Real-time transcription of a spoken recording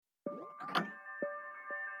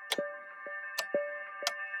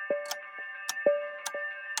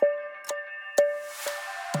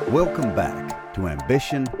Welcome back to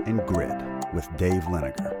Ambition and Grit with Dave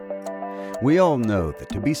Liniger. We all know that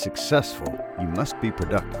to be successful, you must be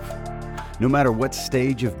productive. No matter what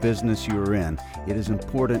stage of business you are in, it is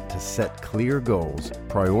important to set clear goals,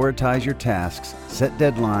 prioritize your tasks, set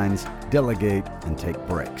deadlines, delegate, and take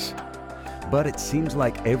breaks. But it seems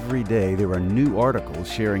like every day there are new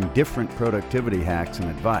articles sharing different productivity hacks and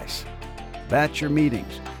advice. Batch your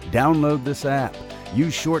meetings, download this app,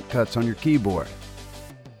 use shortcuts on your keyboard.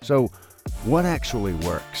 So, what actually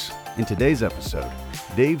works? In today's episode,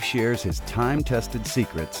 Dave shares his time-tested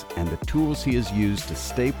secrets and the tools he has used to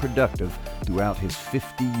stay productive throughout his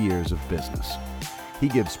 50 years of business. He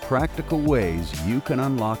gives practical ways you can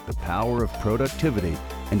unlock the power of productivity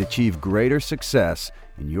and achieve greater success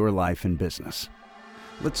in your life and business.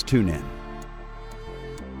 Let's tune in.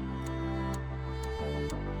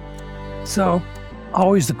 So,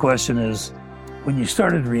 always the question is, when you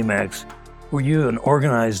started RE/MAX, were you an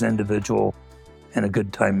organized individual and a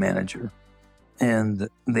good time manager? And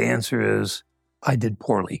the answer is, I did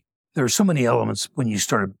poorly. There are so many elements when you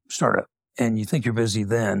start a startup and you think you're busy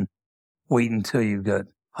then. Wait until you've got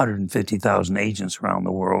 150,000 agents around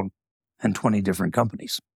the world and 20 different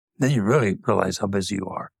companies. Then you really realize how busy you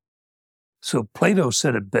are. So Plato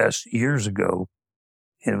said it best years ago,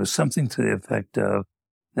 and it was something to the effect of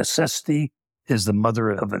necessity is the mother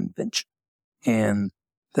of invention. And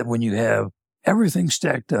that when you have everything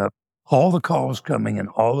stacked up, all the calls coming and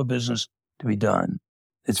all the business to be done,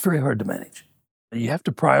 it's very hard to manage. You have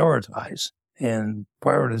to prioritize, and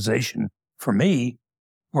prioritization for me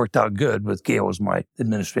worked out good with Gail as my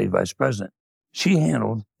administrative vice president. She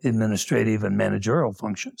handled administrative and managerial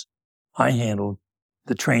functions. I handled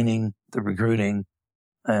the training, the recruiting,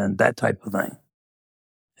 and that type of thing.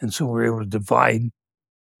 And so we're able to divide.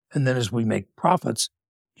 And then as we make profits,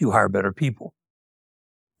 you hire better people.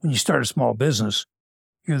 When you start a small business,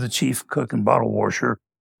 you're the chief cook and bottle washer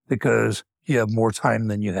because you have more time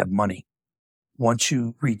than you have money. Once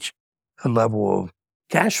you reach a level of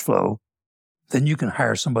cash flow, then you can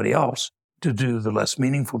hire somebody else to do the less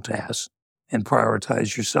meaningful tasks and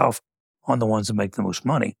prioritize yourself on the ones that make the most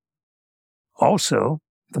money. Also,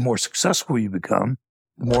 the more successful you become,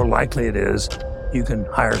 the more likely it is you can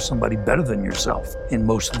hire somebody better than yourself in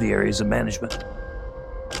most of the areas of management.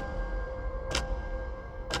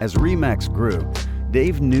 As RE/MAX grew,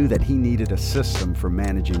 Dave knew that he needed a system for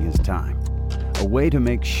managing his time, a way to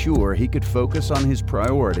make sure he could focus on his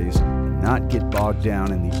priorities and not get bogged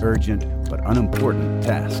down in the urgent but unimportant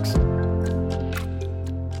tasks.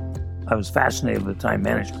 I was fascinated with time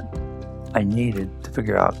management. I needed to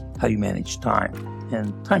figure out how you manage time.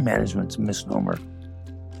 And time management's a misnomer.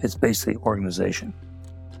 It's basically organization.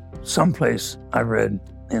 Someplace I read,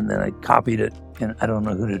 and then I copied it, and I don't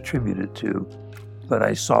know who to attribute it to, but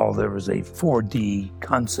I saw there was a 4D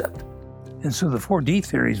concept. And so the 4D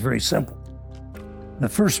theory is very simple. The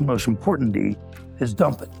first and most important D is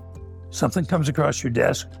dump it. Something comes across your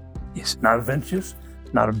desk, it's not of interest,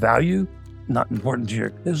 not of value, not important to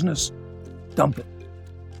your business, dump it.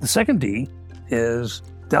 The second D is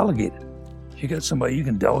delegate it. If you got somebody you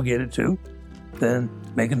can delegate it to, then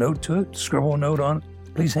make a note to it, scribble a note on it,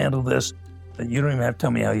 please handle this, and you don't even have to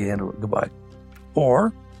tell me how you handle it, goodbye.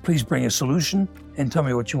 Or, please bring a solution and tell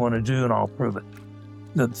me what you want to do and I'll approve it.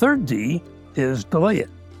 The third D is delay it.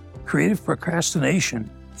 Creative procrastination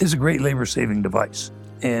is a great labor-saving device.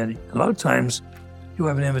 And a lot of times you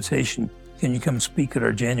have an invitation, can you come speak at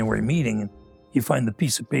our January meeting? And you find the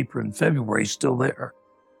piece of paper in February still there.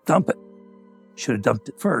 Dump it. Should have dumped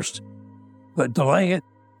it first. But delaying it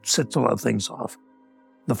sets a lot of things off.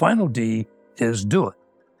 The final D is do it.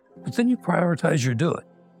 But then you prioritize your do it.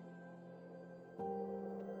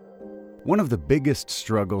 One of the biggest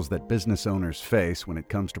struggles that business owners face when it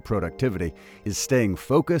comes to productivity is staying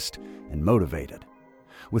focused and motivated.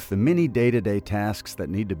 With the many day-to-day tasks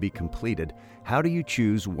that need to be completed, how do you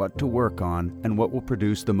choose what to work on and what will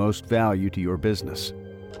produce the most value to your business?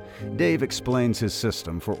 Dave explains his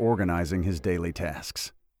system for organizing his daily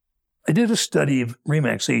tasks. I did a study of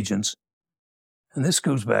RE/MAX agents, and this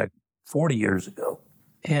goes back 40 years ago.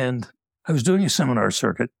 And I was doing a seminar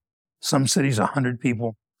circuit. Some cities, 100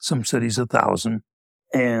 people. Some cities 1,000.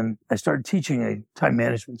 And I started teaching a time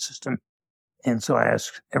management system. And so I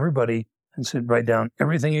asked everybody and said, write down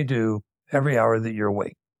everything you do every hour that you're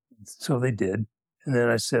awake. So they did. And then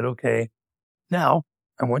I said, okay, now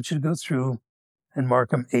I want you to go through and mark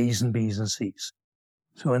them A's and B's and C's.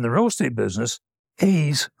 So in the real estate business,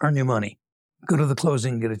 A's earn you money. Go to the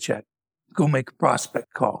closing and get a check. Go make a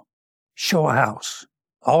prospect call. Show a house.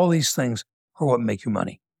 All these things are what make you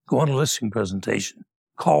money. Go on a listing presentation.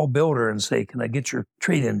 Call a builder and say, can I get your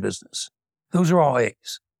trade-in business? Those are all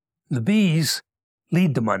A's. The B's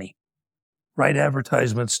lead to money. Write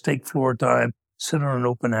advertisements, take floor time, sit on an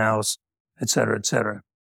open house, et cetera, et cetera.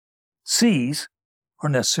 C's are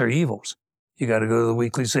necessary evils. You got to go to the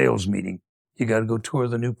weekly sales meeting. You got to go tour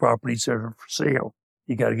the new properties that are for sale.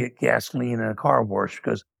 You got to get gasoline in a car wash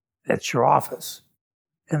because that's your office.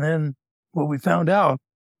 And then what we found out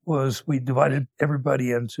was we divided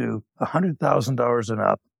everybody into $100,000 and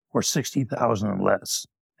up or $60,000 and less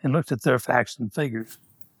and looked at their facts and figures.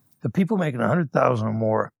 The people making $100,000 or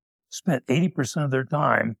more spent 80% of their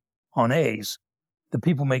time on A's. The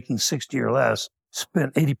people making 60 or less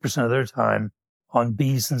spent 80% of their time on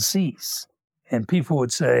B's and C's. And people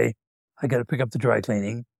would say, I got to pick up the dry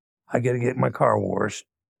cleaning. I got to get my car washed.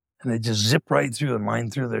 And they just zip right through and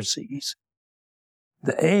line through their C's.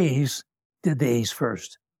 The A's did the A's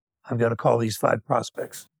first. I've got to call these 5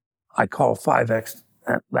 prospects. I call 5X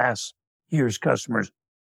last year's customers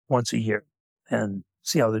once a year and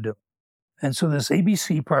see how they're doing. And so this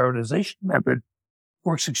ABC prioritization method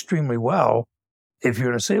works extremely well if you're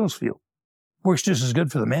in a sales field. Works just as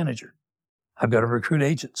good for the manager. I've got to recruit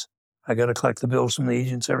agents. I got to collect the bills from the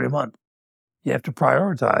agents every month. You have to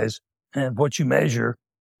prioritize, and what you measure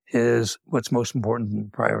is what's most important in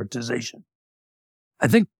prioritization. I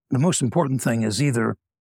think the most important thing is either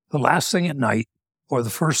the last thing at night or the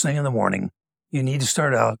first thing in the morning. You need to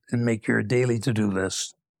start out and make your daily to-do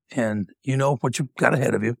list. And you know what you've got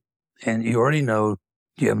ahead of you. And you already know,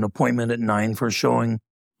 do you have an appointment at 9 for a showing?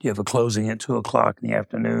 Do you have a closing at 2 o'clock in the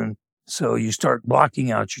afternoon? So you start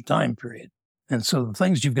blocking out your time period. And so the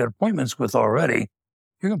things you've got appointments with already,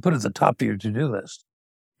 you're going to put at the top of your to-do list.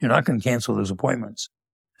 You're not going to cancel those appointments.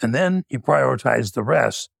 And then you prioritize the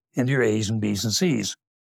rest into your A's and B's and C's.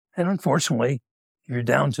 And unfortunately, if you're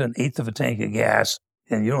down to 1/8 of a tank of gas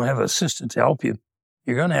and you don't have an assistant to help you,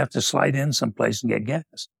 you're going to have to slide in someplace and get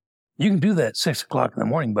gas. You can do that at 6 o'clock in the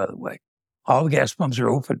morning, by the way. All the gas pumps are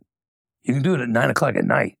open. You can do it at 9 o'clock at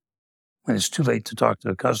night when it's too late to talk to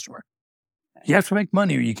the customer. You have to make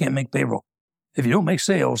money or you can't make payroll. If you don't make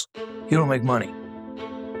sales, you don't make money.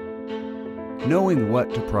 Knowing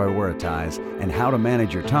what to prioritize and how to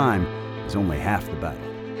manage your time is only half the battle.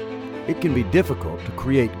 It can be difficult to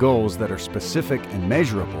create goals that are specific and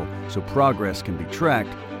measurable so progress can be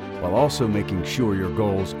tracked, while also making sure your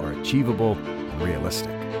goals are achievable and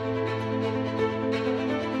realistic.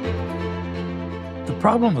 The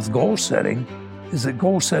problem with goal setting is that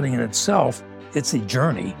goal setting in itself, it's a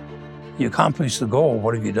journey. You accomplish the goal,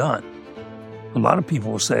 what have you done? A lot of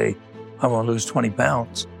people will say, I want to lose 20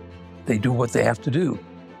 pounds. They do what they have to do.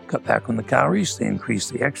 Cut back on the calories, they increase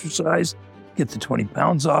the exercise, get the 20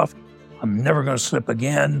 pounds off. I'm never going to slip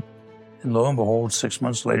again. And lo and behold, 6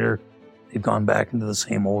 months later, they've gone back into the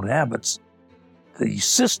same old habits. The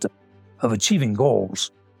system of achieving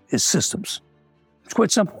goals is systems. It's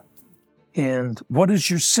quite simple. And what is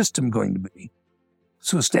your system going to be?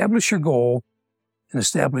 So establish your goal and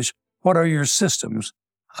establish what are your systems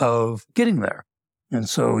of getting there. And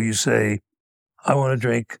so you say, I want to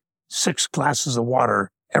drink 6 glasses of water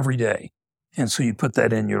every day. And so you put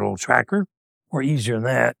that in your little tracker, or easier than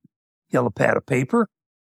that, yellow pad of paper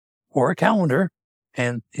or a calendar,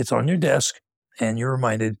 and it's on your desk, and you're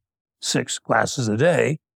reminded 6 glasses a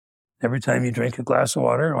day. Every time you drink a glass of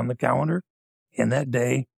water on the calendar in that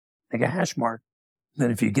day, make a hash mark.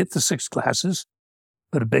 Then if you get the 6 glasses,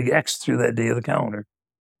 put a big X through that day of the calendar.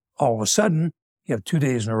 All of a sudden, you have 2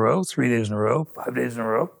 days in a row, 3 days in a row, 5 days in a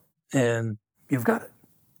row, and you've got it.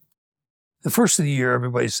 The first of the year,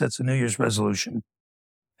 everybody sets a New Year's resolution,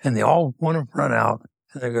 and they all want to run out,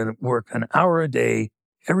 and they're going to work an hour a day,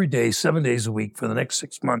 every day, 7 days a week for the next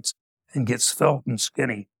 6 months and get svelte and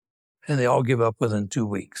skinny, and they all give up within 2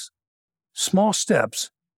 weeks. Small steps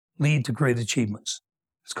lead to great achievements.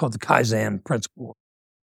 It's called the Kaizen principle.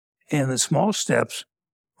 And the small steps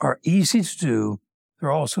are easy to do.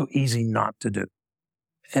 They're also easy not to do.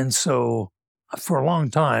 And so for a long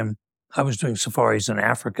time, I was doing safaris in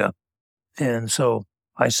Africa. And so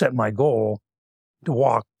I set my goal to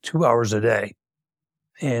walk 2 hours a day.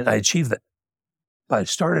 And I achieved that. But I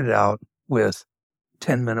started out with a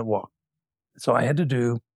 10-minute walk. So I had to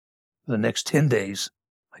do for the next 10 days.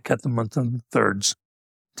 I cut the month into thirds,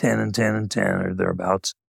 10 and 10 and 10 or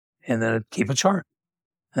thereabouts. And then I'd keep a chart.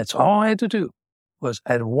 That's all I had to do was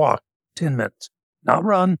I had to walk 10 minutes. Not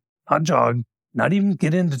run, not jog, not even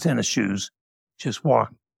get into tennis shoes, just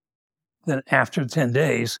walk. Then after 10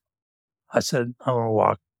 days, I said, I want to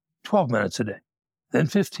walk 12 minutes a day, then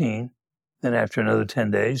 15, then after another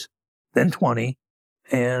 10 days, then 20.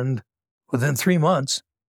 And within 3 months,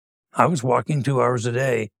 I was walking 2 hours a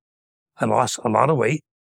day. I lost a lot of weight.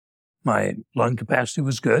 My lung capacity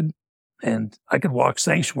was good. And I could walk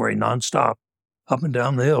Sanctuary nonstop up and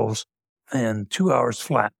down the hills in 2 hours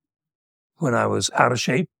flat. When I was out of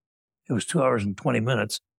shape, it was 2 hours and 20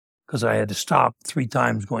 minutes because I had to stop 3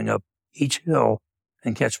 times going up each hill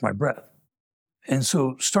and catch my breath. And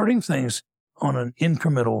so starting things on an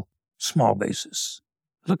incremental, small basis.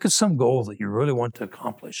 Look at some goal that you really want to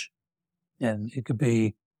accomplish. And it could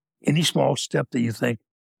be any small step that you think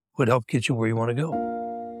would help get you where you want to go.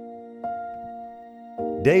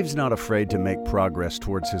 Dave's not afraid to make progress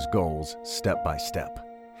towards his goals step by step.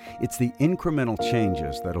 It's the incremental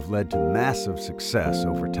changes that have led to massive success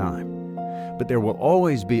over time. But there will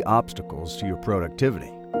always be obstacles to your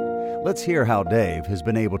productivity. Let's hear how Dave has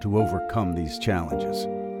been able to overcome these challenges.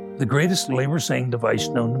 The greatest labor-saving device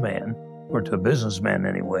known to man, or to a businessman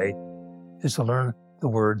anyway, is to learn the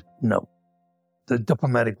word no. The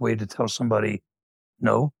diplomatic way to tell somebody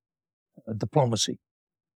no, diplomacy.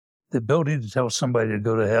 The ability to tell somebody to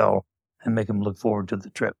go to hell and make them look forward to the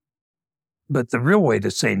trip. But the real way to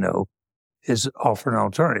say no is offer an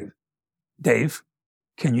alternative. Dave,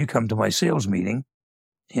 can you come to my sales meeting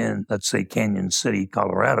in, let's say, Canyon City,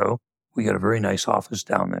 Colorado? We got a very nice office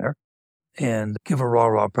down there, and give a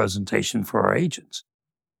rah-rah presentation for our agents.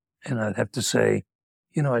 And I'd have to say,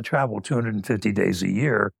 I travel 250 days a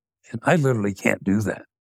year, and I literally can't do that.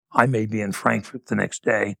 I may be in Frankfurt the next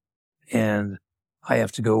day, and I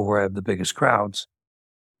have to go where I have the biggest crowds.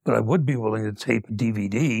 But I would be willing to tape a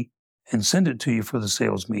DVD and send it to you for the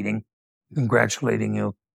sales meeting, congratulating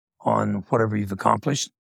you on whatever you've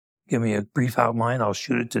accomplished. Give me a brief outline. I'll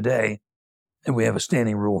shoot it today. And we have a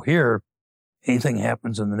standing rule here. Anything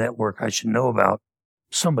happens in the network I should know about,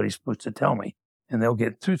 somebody's supposed to tell me, and they'll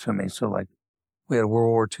get through to me. So like we had a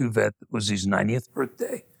World War II vet that was his 90th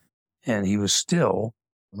birthday, and he was still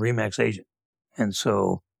a RE/MAX agent. And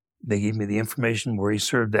so they gave me the information where he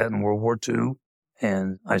served at in World War II,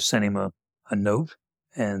 and I sent him a note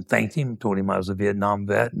and thanked him, told him I was a Vietnam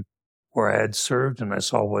vet and where I had served, and I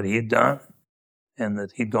saw what he had done, and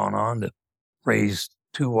that he'd gone on to raise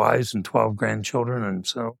 2 wives and 12 grandchildren. And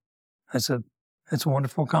so I said, that's a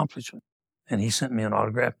wonderful accomplishment. And he sent me an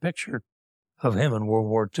autographed picture of him in World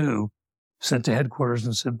War II, sent to headquarters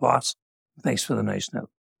and said, boss, thanks for the nice note.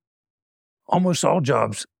 Almost all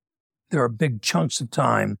jobs, there are big chunks of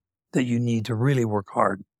time that you need to really work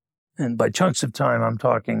hard. And by chunks of time, I'm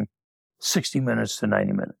talking 60 minutes to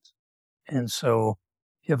 90 minutes. And so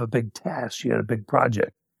you have a big task, you got a big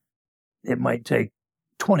project. It might take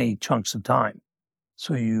 20 chunks of time.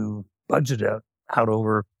 So you budget it out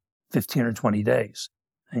over 15 or 20 days,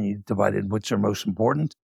 and you divide it which are most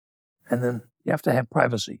important. And then you have to have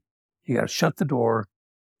privacy. You got to shut the door,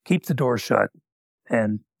 keep the door shut,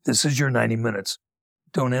 and this is your 90 minutes.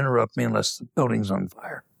 Don't interrupt me unless the building's on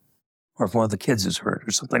fire, or if one of the kids is hurt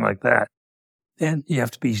or something like that. And you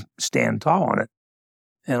have to stand tall on it.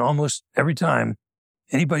 And almost every time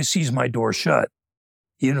anybody sees my door shut,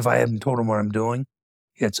 even if I haven't told them what I'm doing,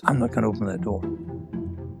 I'm not going to open that door.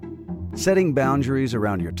 Setting boundaries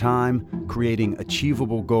around your time, creating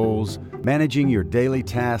achievable goals, managing your daily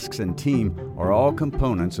tasks and team are all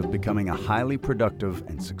components of becoming a highly productive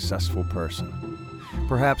and successful person.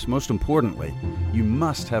 Perhaps most importantly, you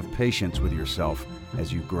must have patience with yourself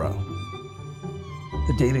as you grow.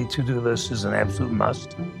 The daily to-do list is an absolute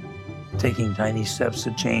must. Taking tiny steps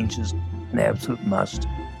to change is an absolute must.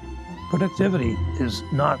 Productivity is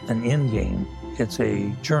not an end game, it's a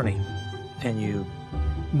journey, and you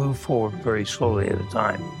move forward very slowly at a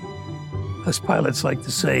time. Us pilots like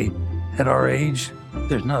to say, at our age,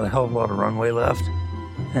 there's not a hell of a lot of runway left,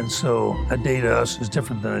 and so a day to us is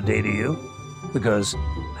different than a day to you, because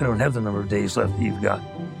I don't have the number of days left that you've got.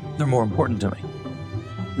 They're more important to me.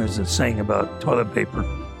 There's a saying about toilet paper.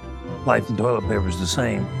 Life in toilet paper is the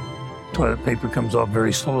same. Toilet paper comes off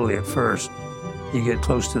very slowly at first. You get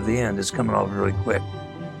close to the end, it's coming off really quick.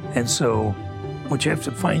 And so what you have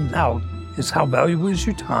to find out is how valuable is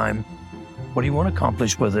your time, what do you want to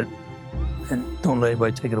accomplish with it, and don't let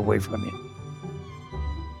anybody take it away from you.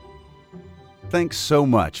 Thanks so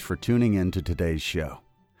much for tuning in to today's show.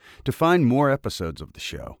 To find more episodes of the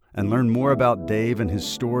show and learn more about Dave and his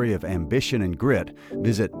story of ambition and grit,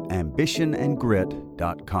 visit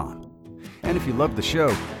ambitionandgrit.com. And if you love the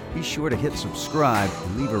show, be sure to hit subscribe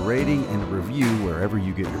and leave a rating and a review wherever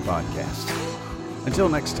you get your podcasts. Until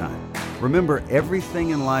next time, remember,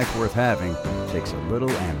 everything in life worth having takes a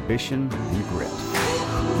little ambition and grit.